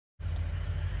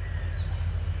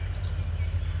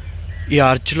ఈ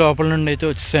ఆర్చ్ లోపల నుండి అయితే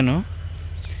వచ్చేసాను.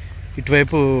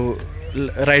 ఇటువైపు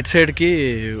రైట్ సైడ్కి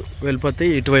వెళ్ళిపోతే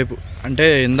ఇటువైపు అంటే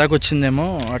ఇందాక వచ్చిందేమో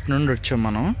అటు నుండి వచ్చాం.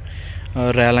 మనం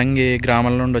రేలంగి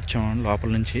గ్రామాల నుండి వచ్చాము లోపల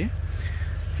నుంచి.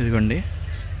 ఇదిగోండి,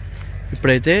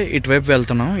 ఇప్పుడైతే ఇటువైపు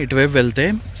వెళ్తున్నాం. ఇటువైపు వెళ్తే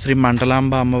శ్రీ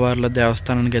మంటలాంబ అమ్మవార్ల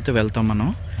దేవస్థానానికి అయితే వెళ్తాం మనం.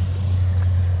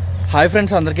 హాయ్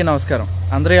ఫ్రెండ్స్, అందరికీ నమస్కారం.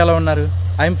 అందరూ ఎలా ఉన్నారు?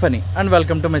 I'm funny and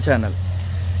welcome to my channel.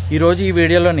 ఈరోజు ఈ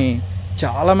వీడియోలోని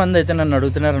చాలామంది అయితే నన్ను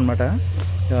అడుగుతున్నారనమాట,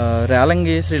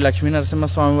 రేలంగి శ్రీ లక్ష్మీ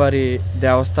నరసింహస్వామి వారి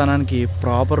దేవస్థానానికి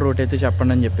ప్రాపర్ రూట్ అయితే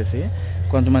చెప్పండి అని చెప్పేసి.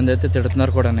 కొంతమంది అయితే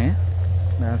తిడుతున్నారు కూడా,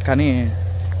 కానీ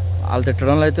వాళ్ళు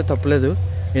తిట్టడంలో అయితే తప్పలేదు.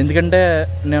 ఎందుకంటే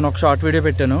నేను ఒక షార్ట్ వీడియో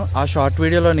పెట్టాను. ఆ షార్ట్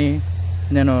వీడియోలోని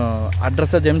నేను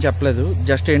అడ్రస్ అదేం చెప్పలేదు.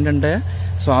 జస్ట్ ఏంటంటే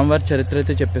స్వామివారి చరిత్ర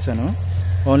అయితే చెప్పేశాను.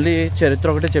 ఓన్లీ చరిత్ర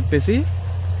ఒకటే చెప్పేసి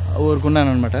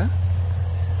ఊరుకున్నాను అనమాట.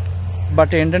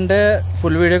 బట్ ఏంటంటే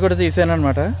ఫుల్ వీడియో కూడా తీసాను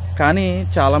అనమాట. కానీ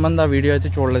చాలామంది ఆ వీడియో అయితే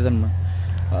చూడలేదన్నమాట.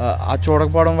 ఆ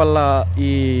చూడకపోవడం వల్ల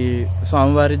ఈ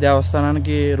స్వామివారి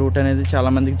దేవస్థానానికి రూట్ అనేది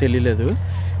చాలామందికి తెలియలేదు.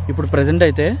 ఇప్పుడు ప్రజెంట్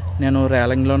అయితే నేను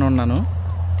రేలంగిలోనే ఉన్నాను.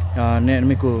 నేను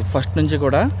మీకు ఫస్ట్ నుంచి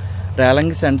కూడా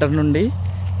రేలంగి సెంటర్ నుండి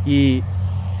ఈ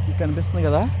కనిపిస్తుంది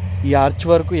కదా, ఈ ఆర్చ్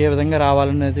వరకు ఏ విధంగా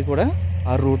రావాలనేది కూడా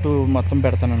ఆ రూటు మొత్తం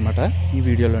పెడతాను అనమాట ఈ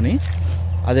వీడియోలోని.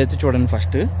 అదైతే చూడండి.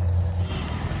 ఫస్ట్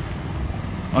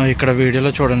ఇక్కడ వీడియోలో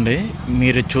చూడండి,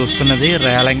 మీరు చూస్తున్నది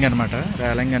రేలంగి అనమాట.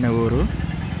 రేలంగి అనే ఊరు.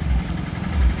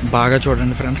 బాగా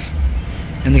చూడండి ఫ్రెండ్స్,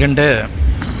 ఎందుకంటే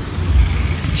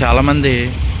చాలామంది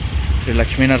శ్రీ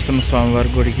లక్ష్మీ నరసింహస్వామి వారి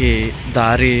గుడికి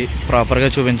దారి ప్రాపర్గా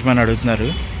చూపించమని అడుగుతున్నారు.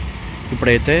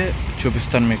 ఇప్పుడైతే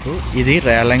చూపిస్తాను మీకు. ఇది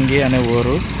రేలంగి అనే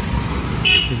ఊరు.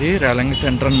 ఇది రేలంగి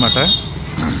సెంటర్ అనమాట.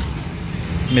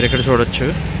 మీరు ఇక్కడ చూడొచ్చు,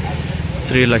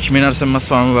 శ్రీ లక్ష్మీ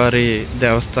నరసింహస్వామి వారి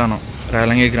దేవస్థానం,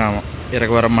 రేలంగి గ్రామం,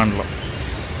 ఇరగవరం మండలం.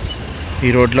 ఈ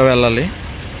రోడ్లో వెళ్ళాలి.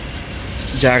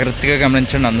 జాగ్రత్తగా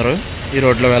గమనించండి అందరూ. ఈ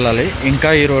రోడ్లో వెళ్ళాలి. ఇంకా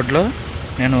ఈ రోడ్లో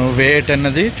నేను వేట్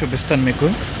అన్నది చూపిస్తాను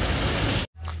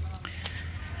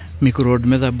మీకు రోడ్డు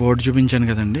మీద బోర్డు చూపించాను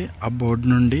కదండి. ఆ బోర్డు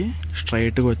నుండి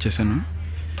స్ట్రైట్గా వచ్చేసాను.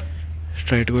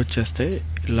 స్ట్రైట్గా వచ్చేస్తే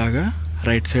ఇలాగా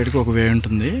రైట్ సైడ్కి ఒక వే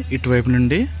ఉంటుంది. ఇటువైపు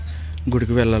నుండి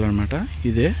గుడికి వెళ్ళాలన్నమాట.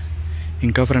 ఇదే.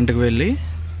 ఇంకా ఫ్రంట్కి వెళ్ళి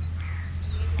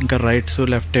ఇంకా రైట్స్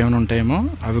లెఫ్ట్ ఏమైనా ఉంటాయేమో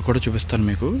అవి కూడా చూపిస్తాను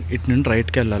మీకు. ఇటు నుండి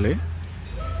రైట్కి వెళ్ళాలి.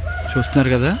 చూస్తున్నారు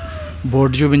కదా,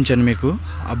 బోర్డు చూపించాను మీకు.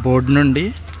 ఆ బోర్డు నుండి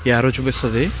యారో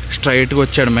చూపిస్తుంది. స్ట్రైట్గా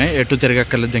వచ్చాడమే, ఎటు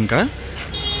తిరగక్కర్లేదు. ఇంకా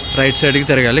రైట్ సైడ్కి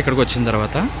తిరగాలి. ఇక్కడికి వచ్చిన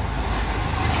తర్వాత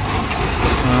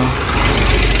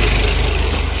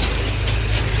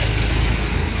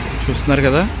చూస్తున్నారు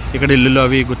కదా, ఇక్కడ ఇల్లులు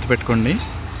అవి గుర్తుపెట్టుకోండి.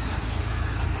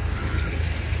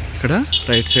 ఇక్కడ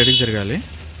రైట్ సైడ్కి తిరగాలి.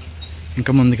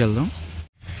 ఇంకా ముందుకెళ్దాం.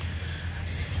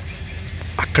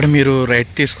 అక్కడ మీరు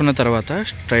రైట్ తీసుకున్న తర్వాత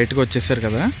స్ట్రైట్గా వచ్చేసారు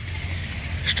కదా,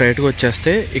 స్ట్రైట్గా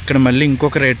వచ్చేస్తే ఇక్కడ మళ్ళీ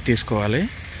ఇంకొక రైట్ తీసుకోవాలి.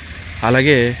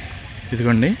 అలాగే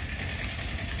ఇదిగోండి,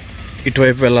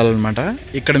 ఇటువైపు వెళ్ళాలన్నమాట.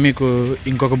 ఇక్కడ మీకు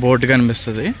ఇంకొక బోర్డు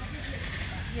కనిపిస్తుంది.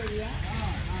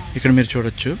 ఇక్కడ మీరు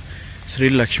చూడొచ్చు, శ్రీ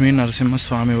లక్ష్మీ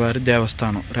నరసింహస్వామి వారి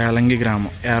దేవస్థానం, రేలంగి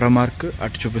గ్రామం. యారో మార్క్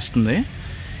అటు చూపిస్తుంది.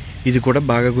 ఇది కూడా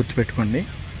బాగా గుర్తుపెట్టుకోండి.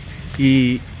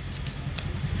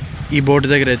 ఈ బోర్డు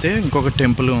దగ్గర అయితే ఇంకొక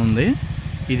టెంపుల్ ఉంది.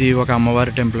 ఇది ఒక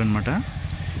అమ్మవారి టెంపుల్ అనమాట.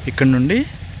 ఇక్కడ నుండి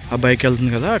ఆ బైక్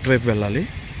వెళ్తుంది కదా, అటువైపు వెళ్ళాలి.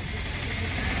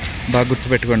 బాగా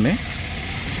గుర్తుపెట్టుకోండి.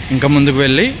 ఇంకా ముందుకు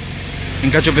వెళ్ళి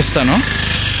ఇంకా చూపిస్తాను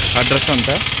అడ్రస్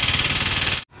అంతా.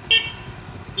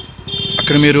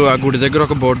 అక్కడ మీరు ఆ గుడి దగ్గర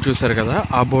ఒక బోర్డు చూసారు కదా,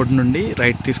 ఆ బోర్డు నుండి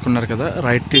రైట్ తీసుకున్నారు కదా,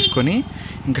 రైట్ తీసుకొని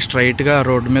ఇంకా స్ట్రైట్గా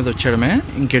రోడ్డు మీద వచ్చాడమే.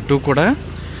 ఇంకెటు కూడా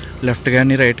లెఫ్ట్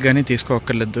కానీ రైట్ కానీ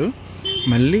తీసుకోక్కర్లేదు.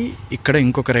 మళ్ళీ ఇక్కడ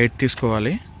ఇంకొక రైట్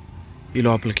తీసుకోవాలి ఈ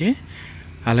లోపలికి.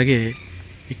 అలాగే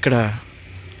ఇక్కడ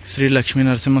శ్రీ లక్ష్మీ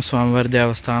నరసింహస్వామివారి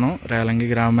దేవస్థానం, రేలంగి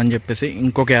గ్రామం అని చెప్పేసి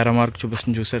ఇంకొక యారో మార్క్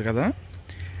చూపిస్తుంది. చూసారు కదా,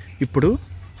 ఇప్పుడు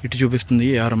ఇటు చూపిస్తుంది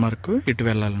ఈ యారో మార్క్. ఇటు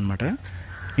వెళ్ళాలన్నమాట.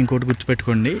 ఇంకోటి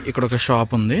గుర్తుపెట్టుకోండి, ఇక్కడ ఒక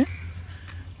షాప్ ఉంది,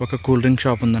 ఒక కూల్ డ్రింక్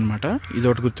షాప్ ఉందన్నమాట. ఇది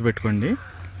ఒకటి గుర్తుపెట్టుకోండి.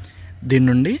 దీని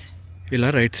నుండి ఇలా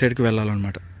రైట్ సైడ్కి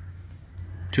వెళ్ళాలన్నమాట.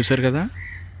 చూసారు కదా,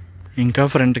 ఇంకా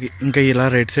ఫ్రంట్కి ఇంకా ఇలా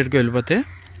రైట్ సైడ్కి వెళ్ళిపోతే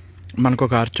మనకు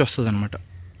ఒక ఆర్చ్ వస్తుంది అనమాట.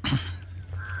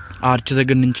 ఆర్చ్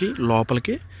దగ్గర నుంచి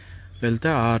లోపలికి వెళ్తే,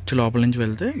 ఆ ఆర్చ్ లోపల నుంచి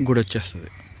వెళ్తే గుడి వచ్చేస్తుంది.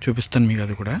 చూపిస్తాను మీకు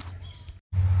అది కూడా.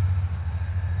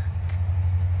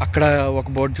 అక్కడ ఒక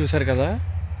బోర్డు చూసారు కదా,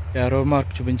 యారో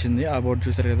మార్క్ చూపించింది. ఆ బోర్డు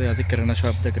చూసారు కదా, అది కిరాణా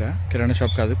షాప్ దగ్గర. కిరాణా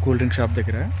షాప్ కాదు, కూల్ డ్రింక్ షాప్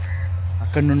దగ్గర.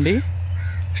 అక్కడ నుండి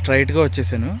స్ట్రైట్గా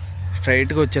వచ్చేసాను.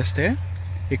 స్ట్రైట్గా వచ్చేస్తే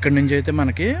ఇక్కడ నుంచి అయితే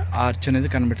మనకి ఆర్చ్ అనేది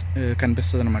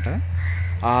కనిపిస్తుంది అనమాట.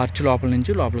 ఆ ఆర్చ్ లోపల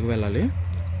నుంచి లోపలికి వెళ్ళాలి.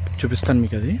 చూపిస్తాను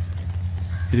మీకు అది.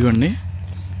 ఇదిగోండి,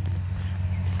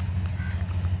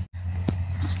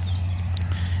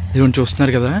 ఇదిగోండి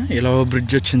చూస్తున్నారు కదా, ఇలా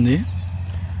బ్రిడ్జ్ వచ్చింది.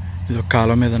 ఇది ఒక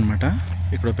కాలం మీద అనమాట.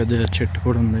 ఇక్కడ పెద్ద చెట్టు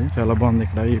కూడా ఉంది, చాలా బాగుంది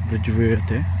ఇక్కడ ఈ బ్రిడ్జ్ వ్యూ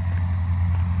అయితే.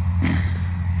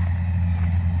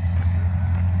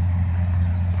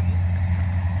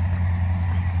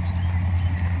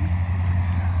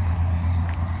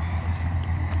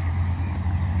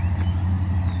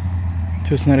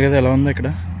 చూస్తున్నారు కదా ఎలా ఉందో ఇక్కడ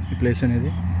ఈ ప్లేస్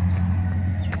అనేది,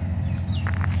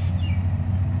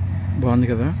 బాగుంది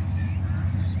కదా,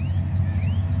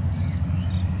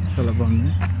 చాలా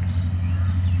బాగుంది.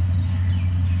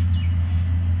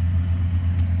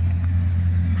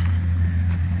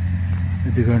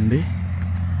 ఇదిగోండి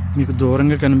మీకు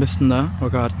దూరంగా కనిపిస్తుందా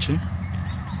ఒక ఆర్చ్,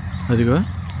 అదిగో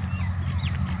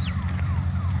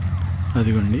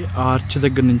అదిగోండి ఆ ఆర్చ్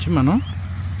దగ్గర నుంచి మనం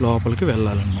లోపలికి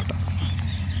వెళ్ళాలన్నమాట.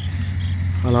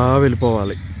 అలా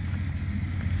వెళ్ళిపోవాలి,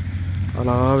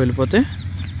 అలా వెళ్ళిపోతే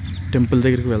టెంపుల్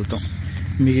దగ్గరికి వెళ్తాం.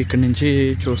 మీకు ఇక్కడి నుంచి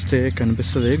చూస్తే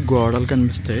కనిపిస్తుంది, గోడలు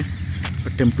కనిపిస్తాయి,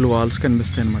 టెంపుల్ వాల్స్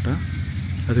కనిపిస్తాయి అన్నమాట.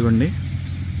 అదిగోండి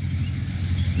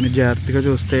మీరు జాగ్రత్తగా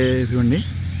చూస్తే ఇదిగోండి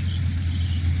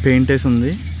పెయింట్ వేసి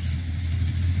ఉంది,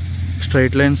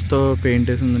 స్ట్రైట్ లైన్స్తో పెయింట్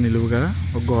వేసి ఉంది నిలువుగా.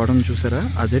 ఒక గోడను చూసారా,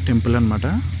 అదే టెంపుల్ అన్నమాట.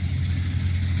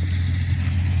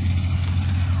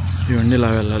 ఇవన్నీ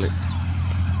ఇలా వెళ్ళాలి.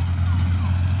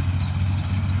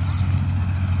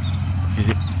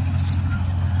 ఇది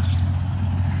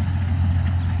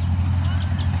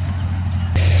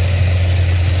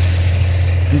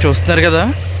చూస్తున్నారు కదా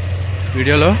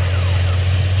వీడియోలో,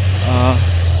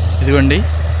 ఇదిగోండి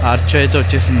ఆర్చ్ అయితే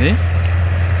వచ్చేసింది.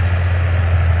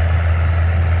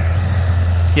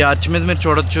 ఈ ఆర్చ్ మీద మీరు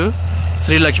చూడొచ్చు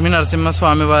శ్రీ లక్ష్మీ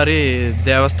నరసింహస్వామి వారి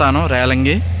దేవస్థానం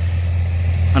రేలంగి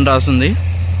అని రాస్తుంది.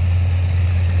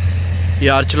 ఈ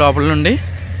ఆర్చ్ లోపల నుండి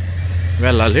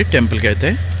వెళ్ళాలి టెంపుల్కి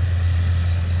అయితే.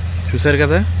 చూసారు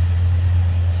కదా,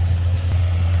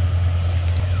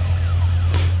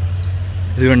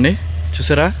 ఇదిగోండి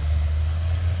చూసారా,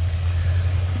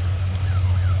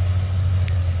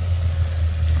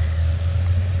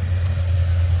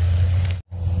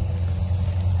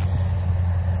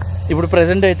 ఇప్పుడు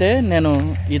ప్రజెంట్ అయితే నేను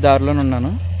ఈ దారిలోనే ఉన్నాను.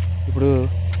 ఇప్పుడు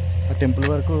ఆ టెంపుల్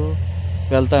వరకు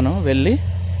వెళ్తాను, వెళ్ళి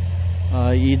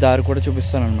ఈ దారి కూడా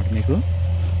చూపిస్తాను అనమాట మీకు.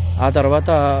 ఆ తర్వాత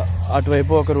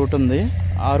అటువైపు ఒక రూట్ ఉంది,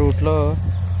 ఆ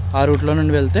రూట్లో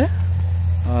నుండి వెళ్తే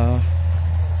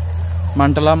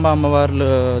మంటలాంబ అమ్మవార్ల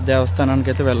దేవస్థానానికి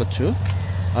అయితే వెళ్ళొచ్చు,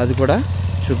 అది కూడా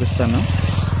చూపిస్తాను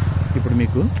ఇప్పుడు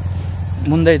మీకు.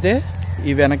 ముందైతే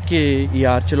ఈ వెనక్కి ఈ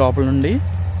ఆర్చ్ లోపల నుండి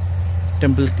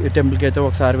టెంపుల్కి అయితే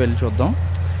ఒకసారి వెళ్ళి చూద్దాం.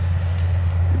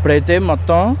 ఇప్పుడైతే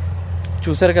మొత్తం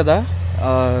చూసారు కదా,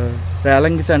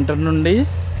 రేలంగి సెంటర్ నుండి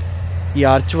ఈ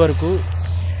ఆర్చ్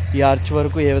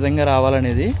వరకు ఏ విధంగా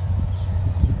రావాలనేది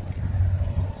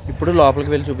ఇప్పుడు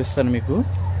లోపలికి వెళ్ళి చూపిస్తాను మీకు.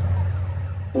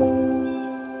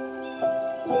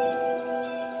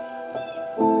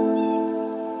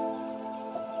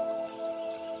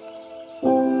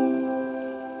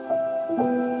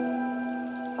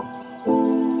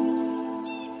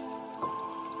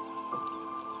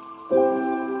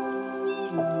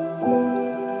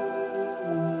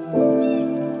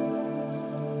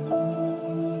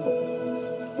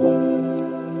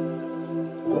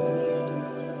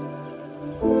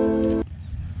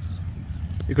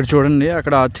 ఇక్కడ చూడండి,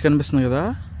 అక్కడ ఆర్చ్ కనిపిస్తుంది కదా,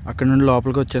 అక్కడ నుండి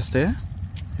లోపలికి వచ్చేస్తే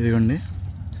ఇదిగోండి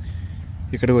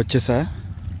ఇక్కడికి వచ్చేసా.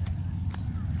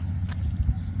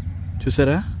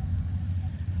 చూసారా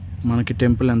మనకి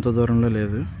టెంపుల్ ఎంత దూరంలో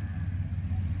లేదు.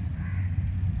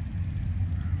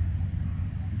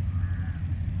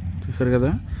 చూసారు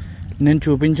కదా, నేను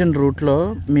చూపించిన రూట్లో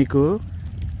మీకు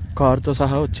కారుతో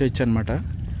సహా వచ్చేయచ్చు అనమాట.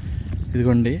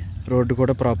 ఇదిగోండి రోడ్డు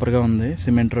కూడా ప్రాపర్గా ఉంది,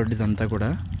 సిమెంట్ రోడ్డు ఇదంతా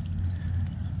కూడా.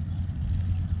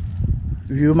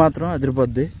 వ్యూ మాత్రం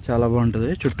అదిరిపోద్ది, చాలా బాగుంటుంది.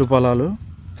 చుట్టూ పొలాలు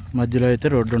మధ్యలో అయితే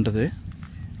రోడ్డు ఉంటుంది.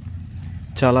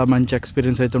 చాలా మంచి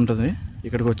ఎక్స్పీరియన్స్ అయితే ఉంటుంది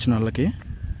ఇక్కడికి వచ్చిన వాళ్ళకి.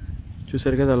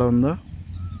 చూసారు కదా ఎలా ఉందో.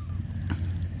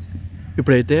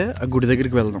 ఇప్పుడైతే ఆ గుడి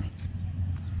దగ్గరికి వెళ్దాం.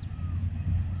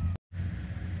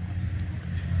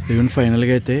 ఇదిగోండి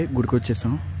ఫైనల్గా అయితే గుడికి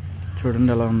వచ్చేసాం.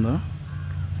 చూడండి ఎలా ఉందో.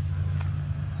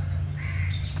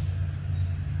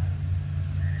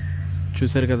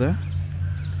 చూసారు కదా,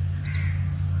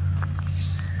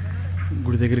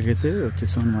 గుడి దగ్గరికి అయితే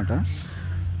వచ్చేసాం అనమాట.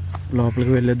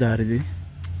 లోపలికి వెళ్ళే దారిది.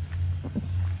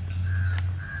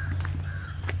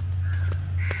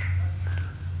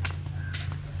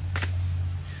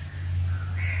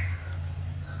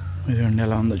 ఇదిగోండి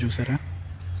ఎలా ఉందో చూసారా.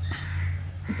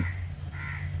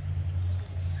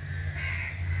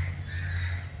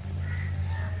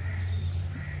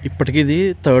 ఇప్పటికి ఇది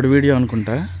థర్డ్ వీడియో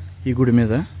అనుకుంటా ఈ గుడి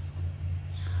మీద.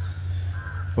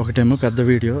 ఒకటేమో పెద్ద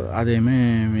వీడియో, అదేమీ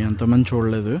ఎంతోమంది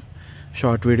చూడలేదు,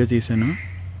 షార్ట్ వీడియో తీసాను.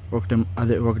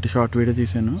 ఒకటి షార్ట్ వీడియో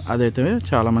తీశాను, అదైతే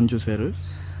చాలామంది చూశారు.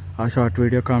 ఆ షార్ట్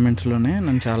వీడియో కామెంట్స్లోనే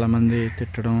నన్ను చాలామంది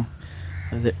తిట్టడం,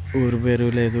 అదే ఊరు పేరు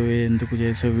లేదు ఎందుకు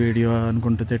చేసే వీడియో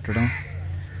అనుకుంటూ తిట్టడం,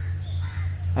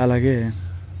 అలాగే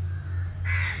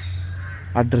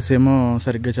అడ్రస్ ఏమో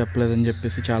సరిగ్గా చెప్పలేదని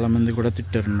చెప్పేసి చాలామంది కూడా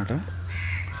తిట్టారు అన్నమాట.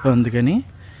 సో అందుకని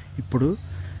ఇప్పుడు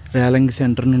రేలంగి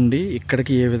సెంటర్ నుండి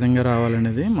ఇక్కడికి ఏ విధంగా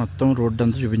రావాలనేది మొత్తం రోడ్డు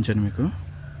అంతా చూపించాను మీకు.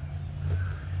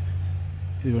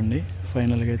 ఇదిగోండి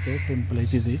ఫైనల్గా అయితే టెంపుల్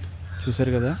అయితే ఇది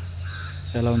చూసారు కదా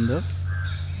ఎలా ఉందో.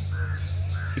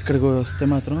 ఇక్కడికి వస్తే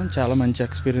మాత్రం చాలా మంచి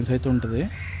ఎక్స్పీరియన్స్ అయితే ఉంటుంది.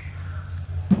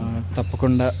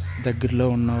 తప్పకుండా దగ్గరలో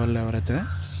ఉన్న వాళ్ళు ఎవరైతే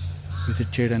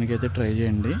విజిట్ చేయడానికి అయితే ట్రై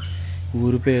చేయండి.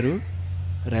 ఊరు పేరు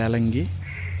రేలంగి,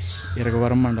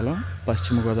 ఇరగవరం మండలం,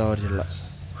 పశ్చిమ గోదావరి జిల్లా.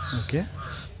 ఓకే,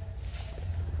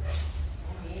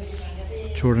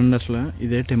 చూడండి అసలు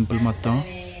ఇదే టెంపుల్ మొత్తం.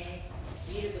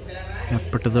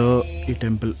 ఎప్పటిదో ఈ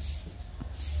టెంపుల్.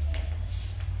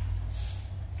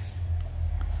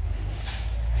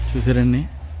 చూసారండి,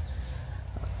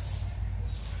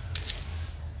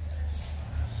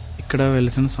 ఇక్కడ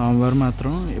వెలిసిన స్వామివారు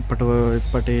మాత్రం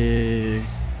ఇప్పటి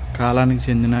కాలానికి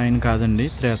చెందిన ఆయన కాదండి,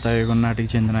 త్రేతాయుగం నాటికి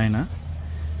చెందిన ఆయన.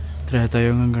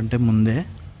 త్రేతాయుగం కంటే ముందే.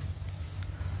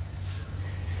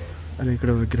 అది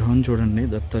ఇక్కడ విగ్రహం చూడండి,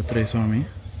 దత్తాత్రేయ స్వామి.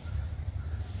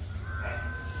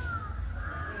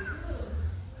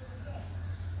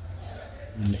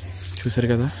 చూసారు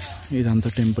కదా ఇదంతా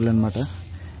టెంపుల్ అన్నమాట.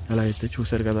 ఎలా అయితే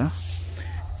చూసారు కదా.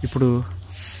 ఇప్పుడు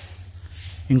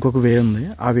ఇంకొక వే ఉంది,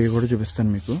 ఆ వే కూడా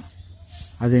చూపిస్తాను మీకు.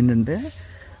 అదేంటంటే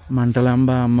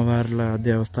మంటలాంబ అమ్మవార్ల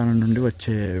దేవస్థానం నుండి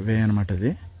వచ్చే వే అనమాట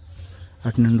అది.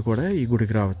 అటు నుండి కూడా ఈ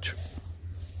గుడికి రావచ్చు.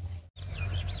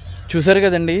 చూసారు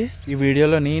కదండి ఈ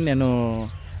వీడియోలోని నేను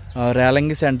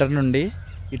రేలంగి సెంటర్ నుండి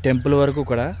ఈ టెంపుల్ వరకు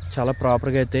కూడా చాలా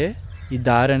ప్రాపర్గా అయితే ఈ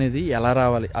దారి అనేది ఎలా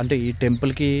రావాలి, అంటే ఈ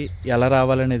టెంపుల్కి ఎలా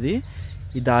రావాలనేది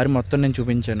ఈ దారి మొత్తం నేను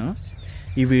చూపించాను.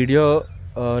 ఈ వీడియో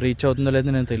రీచ్ అవుతుందో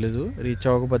లేదో నేను తెలీదు. రీచ్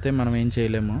అవ్వకపోతే మనం ఏం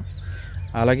చేయలేము.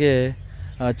 అలాగే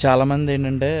చాలామంది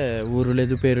ఏంటంటే ఊరు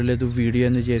లేదు పేరు లేదు వీడియో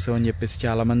ఎందుకు చేసామని చెప్పేసి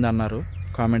చాలామంది అన్నారు,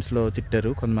 కామెంట్స్లో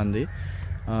తిట్టారు కొంతమంది.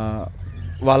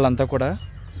 వాళ్ళంతా కూడా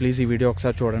ప్లీజ్ ఈ వీడియో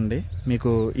ఒకసారి చూడండి, మీకు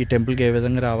ఈ టెంపుల్కి ఏ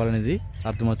విధంగా రావాలనేది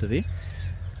అర్థమవుతుంది.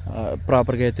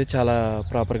 ప్రాపర్గా అయితే చాలా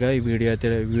ప్రాపర్గా ఈ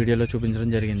వీడియోలో చూపించడం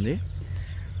జరిగింది.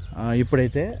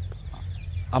 ఇప్పుడైతే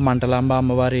ఆ మంటలాంబ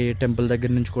అమ్మవారి టెంపుల్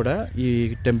దగ్గర నుంచి కూడా ఈ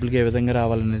టెంపుల్కి ఏ విధంగా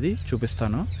రావాలనేది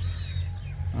చూపిస్తాను.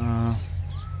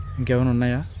 ఇంకేమైనా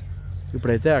ఉన్నాయా?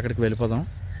 ఇప్పుడైతే అక్కడికి వెళ్ళిపోదాం,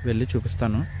 వెళ్ళి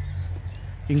చూపిస్తాను.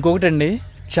 ఇంకొకటి అండి,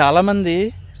 చాలామంది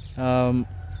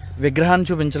విగ్రహాన్ని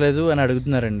చూపించలేదు అని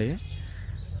అడుగుతున్నారండి.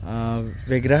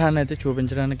 విగ్రహాన్ని అయితే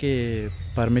చూపించడానికి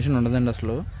పర్మిషన్ ఉండదండి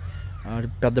అసలు.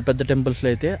 పెద్ద పెద్ద టెంపుల్స్లో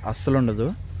అయితే అస్సలు ఉండదు.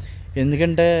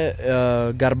 ఎందుకంటే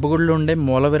గర్భగుడిలో ఉండే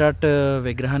మూల విరాట్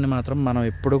విగ్రహాన్ని మాత్రం మనం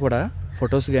ఎప్పుడు కూడా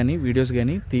ఫొటోస్ కానీ వీడియోస్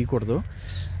కానీ తీయకూడదు.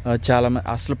 చాలా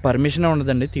అసలు పర్మిషన్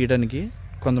ఉండదండి తీయడానికి.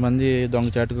 కొంతమంది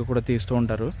దొంగచాటుగా కూడా తీస్తూ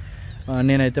ఉంటారు.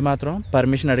 నేనైతే మాత్రం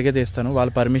పర్మిషన్ అడిగే తీస్తాను.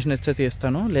 వాళ్ళు పర్మిషన్ ఇస్తే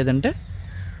తీస్తాను, లేదంటే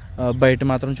బయట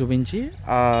మాత్రం చూపించి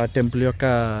ఆ టెంపుల్ యొక్క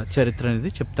చరిత్ర అనేది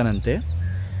చెప్తాను అంతే.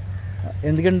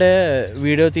 ఎందుకంటే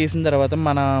వీడియో తీసిన తర్వాత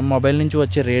మన మొబైల్ నుంచి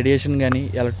వచ్చే రేడియేషన్ కానీ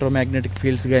ఎలక్ట్రోమాగ్నెటిక్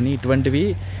ఫీల్డ్స్ కానీ ఇటువంటివి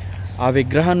ఆ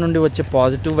విగ్రహం నుండి వచ్చే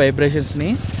పాజిటివ్ వైబ్రేషన్స్ని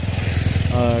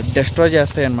డెస్ట్రాయ్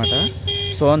చేస్తాయి అన్నమాట.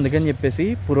 సో అందుకని చెప్పేసి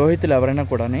పురోహితులు ఎవరైనా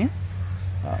కూడా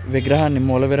విగ్రహాన్ని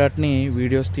మూల విరాట్ని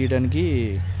వీడియోస్ తీయడానికి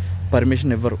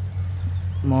పర్మిషన్ ఇవ్వరు.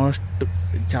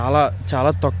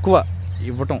 చాలా తక్కువ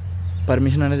ఇవ్వటం,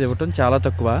 పర్మిషన్ అనేది ఇవ్వటం చాలా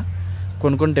తక్కువ.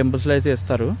 కొన్ని టెంపుల్స్లో అయితే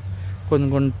ఇస్తారు,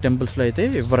 కొన్ని టెంపుల్స్లో అయితే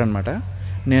ఇవ్వరనమాట.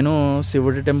 నేను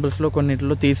శివుడి టెంపుల్స్లో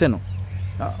కొన్నింటిలో తీసాను,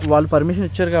 వాళ్ళు పర్మిషన్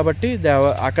ఇచ్చారు కాబట్టి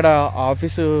అక్కడ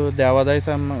ఆఫీసు దేవాదాయ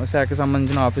శాఖకి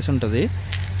సంబంధించిన ఆఫీస్ ఉంటుంది,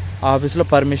 ఆ ఆఫీస్లో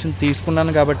పర్మిషన్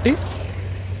తీసుకున్నాను కాబట్టి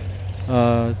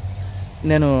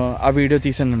నేను ఆ వీడియో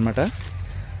తీసాను అనమాట.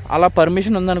 అలా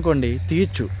పర్మిషన్ ఉందనుకోండి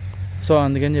తీయచ్చు. సో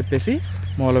అందుకని చెప్పేసి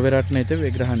మూల విరాట్ని అయితే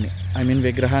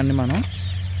విగ్రహాన్ని మనం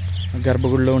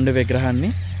గర్భగుడిలో ఉండే విగ్రహాన్ని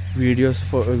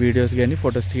వీడియోస్ కానీ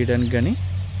ఫొటోస్ తీయడానికి కానీ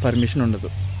పర్మిషన్ ఉండదు.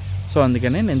 సో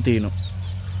అందుకనే నేను తీయను.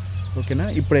 ఓకేనా,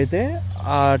 ఇప్పుడైతే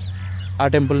ఆ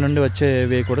టెంపుల్ నుండి వచ్చే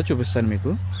వే కూడా చూపిస్తాను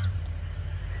మీకు.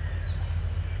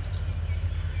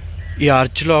 ఈ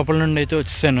ఆర్చ్ లోపల నుండి అయితే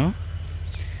వచ్చేసాను.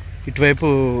 ఇటువైపు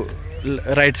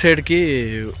రైట్ సైడ్కి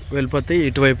వెళ్ళిపోతే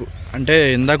ఇటువైపు, అంటే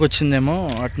ఇందాక వచ్చిందేమో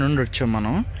అటు నుండి వచ్చాం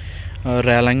మనం.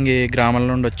 రేలంగి గ్రామం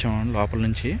నుండి వచ్చాం లోపల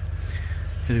నుంచి.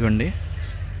 ఇదిగోండి,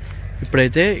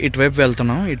 ఇప్పుడైతే ఇటువైపు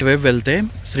వెళ్తున్నాం. ఇటువైపు వెళ్తే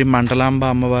శ్రీ మంటలాంబ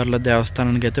అమ్మవార్ల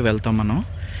దేవస్థానానికి అయితే వెళ్తాం మనం.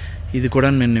 ఇది కూడా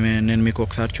నేను మీకు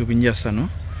ఒకసారి చూపించేస్తాను.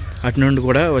 అటు నుండి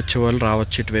కూడా వచ్చేవాళ్ళు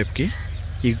రావచ్చు ఇటువైపుకి,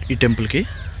 ఈ టెంపుల్కి.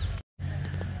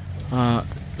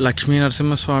 లక్ష్మీ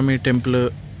నరసింహస్వామి టెంపుల్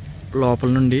లోపల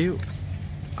నుండి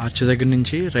ఆర్చ్ దగ్గర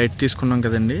నుంచి రైట్ తీసుకున్నాం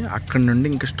కదండి, అక్కడ నుండి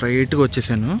ఇంకా స్ట్రైట్గా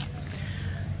వచ్చేసాను.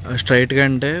 స్ట్రైట్గా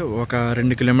అంటే ఒక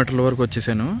 2 కిలోమీటర్ల వరకు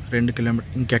వచ్చేసాను. 2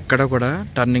 కిలోమీటర్ ఇంకెక్కడ కూడా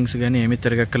టర్నింగ్స్ కానీ ఏమీ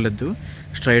తిరగక్కర్లేదు,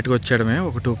 స్ట్రైట్గా వచ్చేయడమే.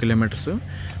 ఒక 2 కిలోమీటర్స్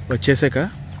వచ్చేసాక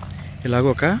ఇలాగ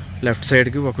ఒక లెఫ్ట్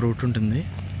సైడ్కి ఒక రూట్ ఉంటుంది.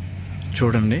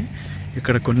 చూడండి,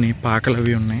 ఇక్కడ కొన్ని పాకలు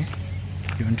అవి ఉన్నాయి.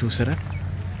 ఇవన్నీ చూసారా?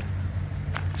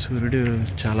 సూర్యుడు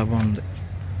చాలా బాగుంది.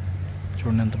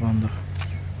 చూడండి ఎంత బాగుందో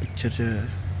పిక్చర్.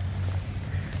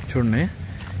 చూడండి,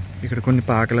 ఇక్కడ కొన్ని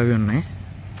పాకలు అవి ఉన్నాయి.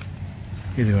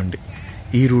 ఇదిగోండి,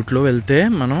 ఈ రూట్లో వెళ్తే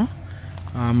మనం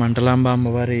మంటలాంబ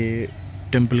అమ్మవారి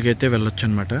టెంపుల్కి అయితే వెళ్ళొచ్చు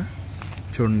అనమాట.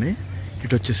 చూడండి,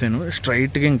 ఇటు వచ్చేసాను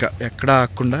స్ట్రైట్గా, ఇంకా ఎక్కడ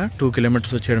ఆగకుండా 2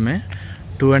 కిలోమీటర్స్ వచ్చేయడమే.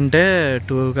 2 అంటే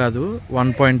 2 కాదు,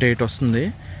 1.8 వస్తుంది.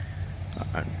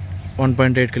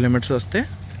 1.8 కిలోమీటర్స్ వస్తే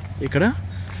ఇక్కడ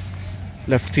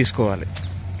లెఫ్ట్ తీసుకోవాలి.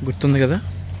 గుర్తుంది కదా?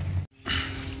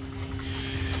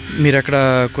 మీరు అక్కడ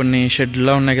కొన్ని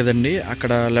షెడ్లా ఉన్నాయి కదండి,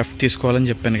 అక్కడ లెఫ్ట్ తీసుకోవాలని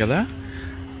చెప్పాను కదా.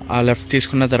 ఆ లెఫ్ట్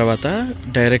తీసుకున్న తర్వాత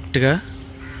డైరెక్ట్గా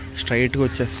స్ట్రైట్గా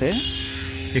వచ్చేస్తే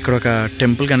ఇక్కడ ఒక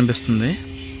టెంపుల్ కనిపిస్తుంది.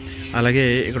 అలాగే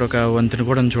ఇక్కడ ఒక వంతెన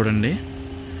కూడా చూడండి,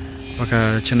 ఒక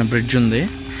చిన్న బ్రిడ్జ్ ఉంది.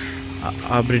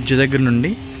 ఆ బ్రిడ్జ్ దగ్గర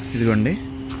నుండి ఇదిగోండి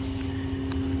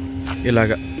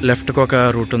ఇలాగ లెఫ్ట్కి ఒక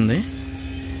రూట్ ఉంది.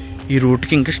 ఈ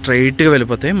రూట్కి ఇంకా స్ట్రైట్గా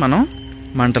వెళ్ళిపోతే మనం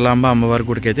మంటలాంబ అమ్మవారి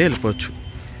గుడికి అయితే వెళ్ళిపోవచ్చు.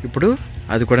 ఇప్పుడు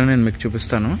అది కూడా నేను మీకు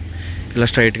చూపిస్తాను. ఇలా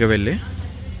స్ట్రైట్గా వెళ్ళి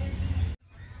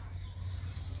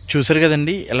చూసారు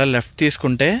కదండి, ఇలా లెఫ్ట్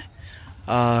తీసుకుంటే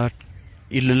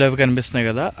ఇల్లులు అవి కనిపిస్తున్నాయి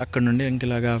కదా, అక్కడ నుండి ఇంక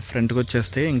ఇలాగా ఫ్రంట్కి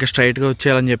వచ్చేస్తే ఇంకా స్ట్రైట్గా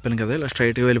వచ్చేయాలని చెప్పాను కదా. ఇలా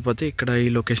స్ట్రైట్గా వెళ్ళిపోతే ఇక్కడ ఈ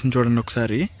లొకేషన్ చూడండి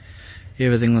ఒకసారి ఏ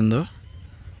విధంగా ఉందో.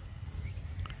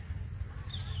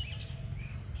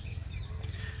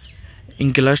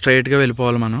 ఇంక ఇలా స్ట్రైట్గా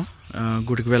వెళ్ళిపోవాలి మనం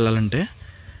గుడికి వెళ్ళాలంటే.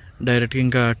 డైరెక్ట్గా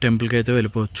ఇంకా టెంపుల్కి అయితే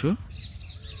వెళ్ళిపోవచ్చు.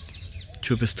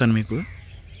 చూపిస్తాను మీకు.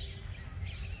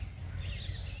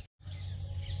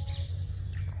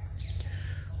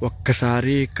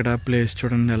 ఒక్కసారి ఇక్కడ ప్లేస్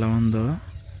చూడండి ఎలా ఉందో,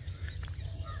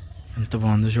 ఎంత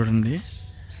బాగుందో చూడండి.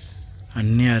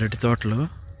 అన్నీ అరటి తోటలు,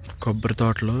 కొబ్బరి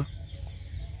తోటలు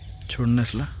చూడండి.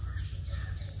 అసలు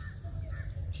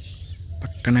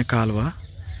పక్కనే కాలువ.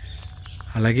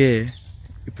 అలాగే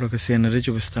ఇప్పుడు ఒక సీనరీ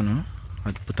చూపిస్తాను,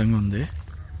 అద్భుతంగా ఉంది.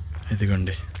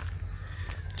 ఇదిగోండి,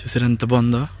 చూసారు ఎంత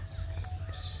బాగుందో.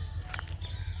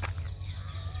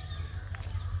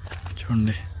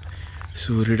 చూడండి,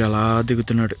 సూర్యుడు అలా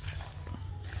దిగుతున్నాడు.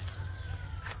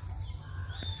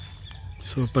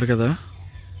 సూపర్ కదా,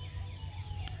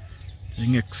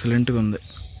 ఇంకా ఎక్సలెంట్గా ఉంది.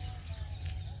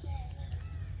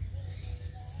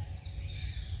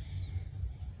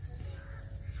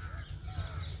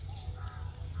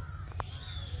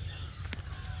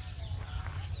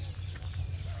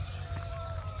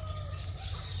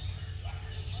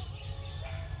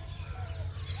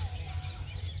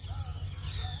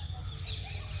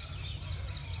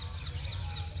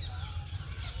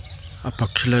 ఆ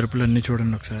పక్షుల అరుపులన్నీ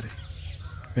చూడండి ఒకసారి,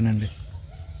 వినండి.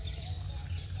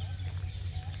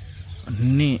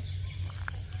 అన్నీ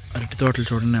అరటి తోటలు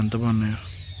చూడండి ఎంత బాగున్నాయో.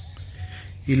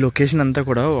 ఈ లొకేషన్ అంతా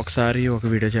కూడా ఒకసారి ఒక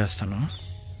వీడియో చేస్తాను.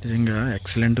 నిజంగా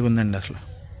ఎక్సలెంట్గా ఉందండి, అసలు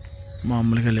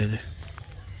మామూలుగా లేదు.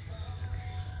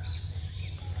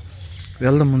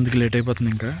 వెళ్దాం ముందుకు, లేట్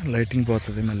అయిపోతుంది, ఇంకా లైటింగ్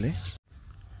పోతుంది మళ్ళీ.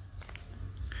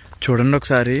 చూడండి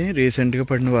ఒకసారి, రీసెంట్గా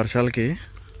పడిన వర్షాలకి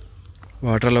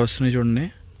వాటర్ అలా వస్తున్నాయి చూడండి.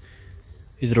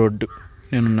 ఇది రోడ్డు,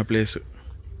 నేనున్న ప్లేసు.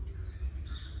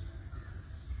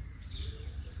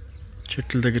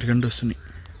 చెట్ల దగ్గరికంటే వస్తున్నాయి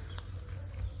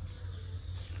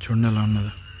చూడండి ఎలా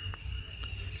ఉన్నది.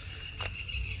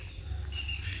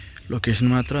 లొకేషన్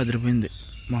మాత్రం అదిరిపోయింది,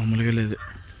 మామూలుగా లేదు.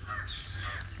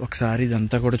 ఒకసారి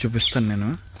ఇదంతా కూడా చూపిస్తాను నేను.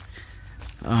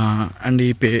 అండ్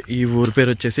ఈ ఊరి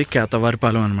పేరు వచ్చేసి కేతవారి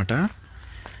పాలెం అనమాట.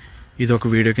 ఇది ఒక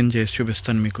వీడియో కింద చేసి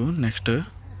చూపిస్తాను మీకు నెక్స్ట్.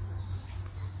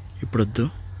 ఇప్పుడు వద్దు,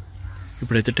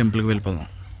 ఇప్పుడైతే టెంపుల్కి వెళ్ళిపోదాం.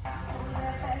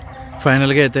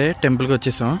 ఫైనల్గా అయితే టెంపుల్కి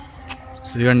వచ్చేసాం.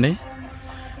 ఇదిగోండి,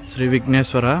 శ్రీ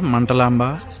విఘ్నేశ్వర మంటలాంబ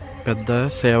పెద్ద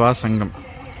సేవా సంఘం.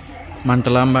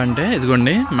 మంటలాంబ అంటే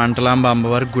ఇదిగోండి మంటలాంబ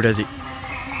అమ్మవారి గుడి. అది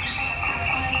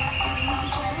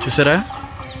చూసారా?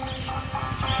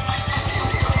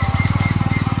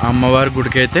 అమ్మవారి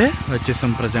గుడికి అయితే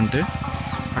వచ్చేసాం ప్రజెంట్.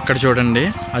 అక్కడ చూడండి,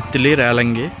 అత్తిలి,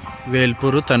 రేలంగి,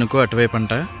 వేల్పూరు, తణుకు అటువైపు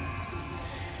అంట.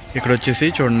 ఇక్కడ వచ్చేసి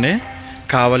చూడండి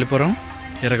కావలిపురం,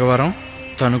 ఇరగవరం,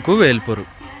 తణుకు, వేల్పూరు.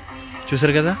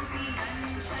 చూసారు కదా?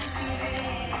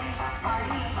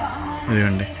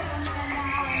 ఇదిగోండి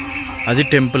అది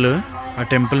టెంపుల్. ఆ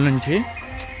టెంపుల్ నుంచి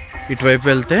ఇటువైపు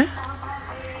వెళ్తే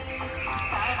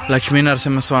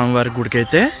లక్ష్మీనరసింహస్వామి వారి గుడికి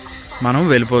అయితే మనం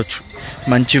వెళ్ళిపోవచ్చు.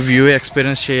 మంచి వ్యూ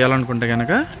ఎక్స్పీరియన్స్ చేయాలనుకుంటే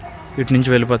కనుక ఇటు నుంచి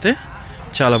వెళ్ళిపోతే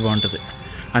చాలా బాగుంటుంది.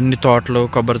 అన్ని తోటలు,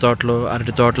 కొబ్బరి తోటలు,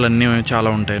 అరటి తోటలు అన్నీ చాలా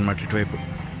ఉంటాయి అన్నమాట ఇటువైపు.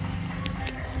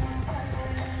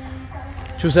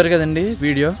 చూసారు కదండి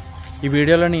ఈ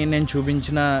వీడియోలోని నేను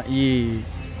చూపించిన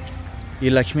ఈ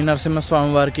లక్ష్మీ నరసింహ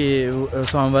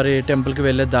స్వామివారి టెంపుల్కి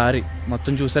వెళ్ళే దారి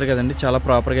మొత్తం చూసారు కదండి. చాలా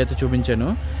ప్రాపర్గా అయితే చూపించాను.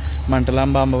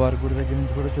 మంటలాంబ అమ్మవారి గుడి దగ్గర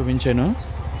నుంచి కూడా చూపించాను.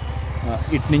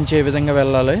 ఇటు నుంచి ఏ విధంగా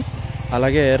వెళ్ళాలి,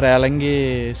 అలాగే రేలంగి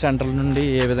సెంటర్ నుండి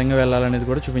ఏ విధంగా వెళ్ళాలనేది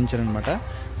కూడా చూపించాను అనమాట.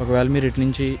 ఒకవేళ మీరు ఇటు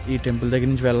నుంచి ఈ టెంపుల్ దగ్గర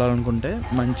నుంచి వెళ్ళాలనుకుంటే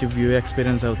మంచి వ్యూ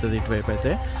ఎక్స్పీరియన్స్ అవుతుంది. ఇటువైపు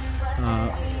అయితే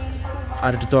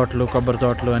అరటి తోటలు, కొబ్బరి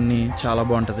తోటలు అన్నీ చాలా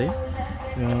బాగుంటుంది.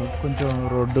 కొంచెం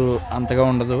రోడ్డు అంతగా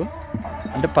ఉండదు,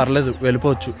 అంటే పర్లేదు,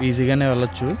 వెళ్ళిపోవచ్చు, ఈజీగానే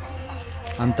వెళ్ళొచ్చు,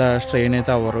 అంత స్ట్రెయిన్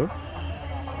అయితే అవ్వరు.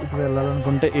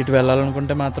 ఇటు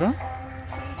వెళ్ళాలనుకుంటే మాత్రం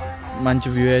మంచి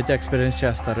వ్యూ అయితే ఎక్స్పీరియన్స్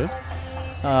చేస్తారు.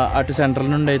 అటు సెంట్రల్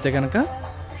నుండి అయితే కనుక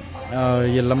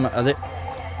అదే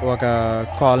ఒక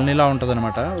కాలనీలా ఉంటుంది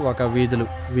అనమాట, ఒక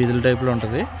వీధుల టైప్లో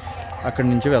ఉంటుంది, అక్కడి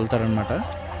నుంచి వెళ్తారనమాట.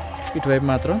 ఇటువైపు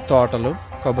మాత్రం తోటలు,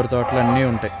 కొబ్బరి తోటలు అన్నీ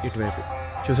ఉంటాయి ఇటువైపు.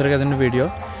 చూసారు కదండి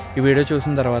ఈ వీడియో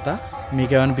చూసిన తర్వాత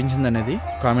మీకేమనిపించింది అనేది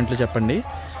కామెంట్లో చెప్పండి.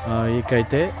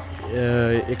 ఇకైతే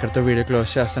ఇక్కడితో వీడియో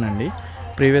క్లోజ్ చేస్తానండి.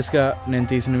 ప్రీవియస్గా నేను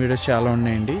తీసిన వీడియోస్ చాలా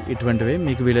ఉన్నాయండి ఇటువంటివి.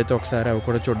 మీకు వీలైతే ఒకసారి అవి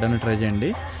కూడా చూడడానికి ట్రై చేయండి.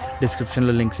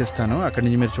 డిస్క్రిప్షన్లో లింక్స్ ఇస్తాను, అక్కడి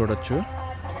నుంచి మీరు చూడొచ్చు.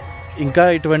 ఇంకా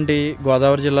ఇటువంటి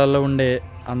గోదావరి జిల్లాలో ఉండే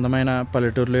అందమైన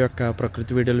పల్లెటూర్ల యొక్క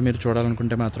ప్రకృతి వీడియోలు మీరు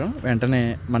చూడాలనుకుంటే మాత్రం వెంటనే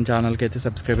మన ఛానల్కి అయితే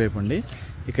సబ్స్క్రైబ్ అయిపోండి.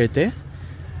 ఇకైతే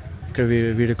ఇక్కడ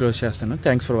వీడియో క్లోజ్ చేస్తాను.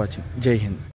 Thanks for watching. జై హింద్.